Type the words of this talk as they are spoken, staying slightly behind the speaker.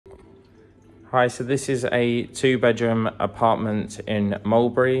Hi, so this is a 2-bedroom apartment in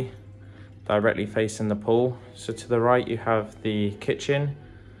Mulberry, directly facing the pool. So to the right you have the kitchen,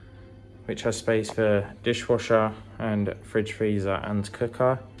 which has space for dishwasher and fridge, freezer and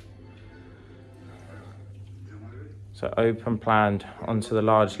cooker. So open planned onto the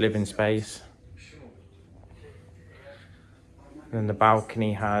large living space. And then the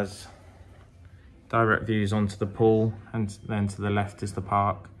balcony has direct views onto the pool, and then to the left is the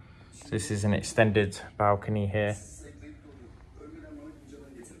park. So this is an extended balcony here.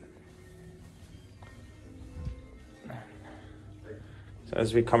 So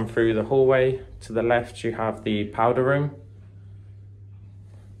as we come through the hallway, to the left you have the powder room.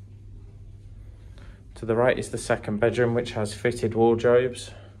 To the right is the 2nd bedroom, which has fitted wardrobes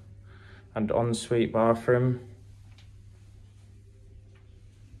and ensuite bathroom.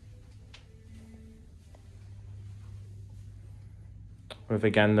 With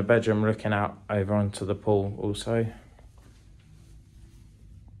again the bedroom looking out over onto the pool also.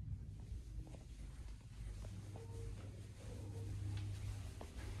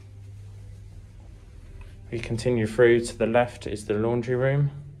 We continue through, to the left is the laundry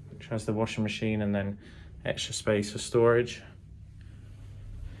room, which has the washing machine and then extra space for storage.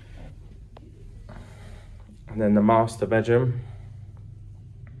 And then the master bedroom,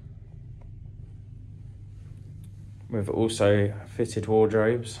 with also fitted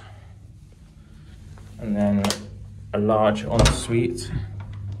wardrobes, and then a large ensuite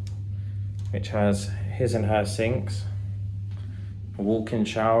which has his and her sinks, a walk-in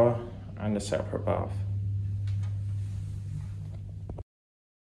shower and a separate bath.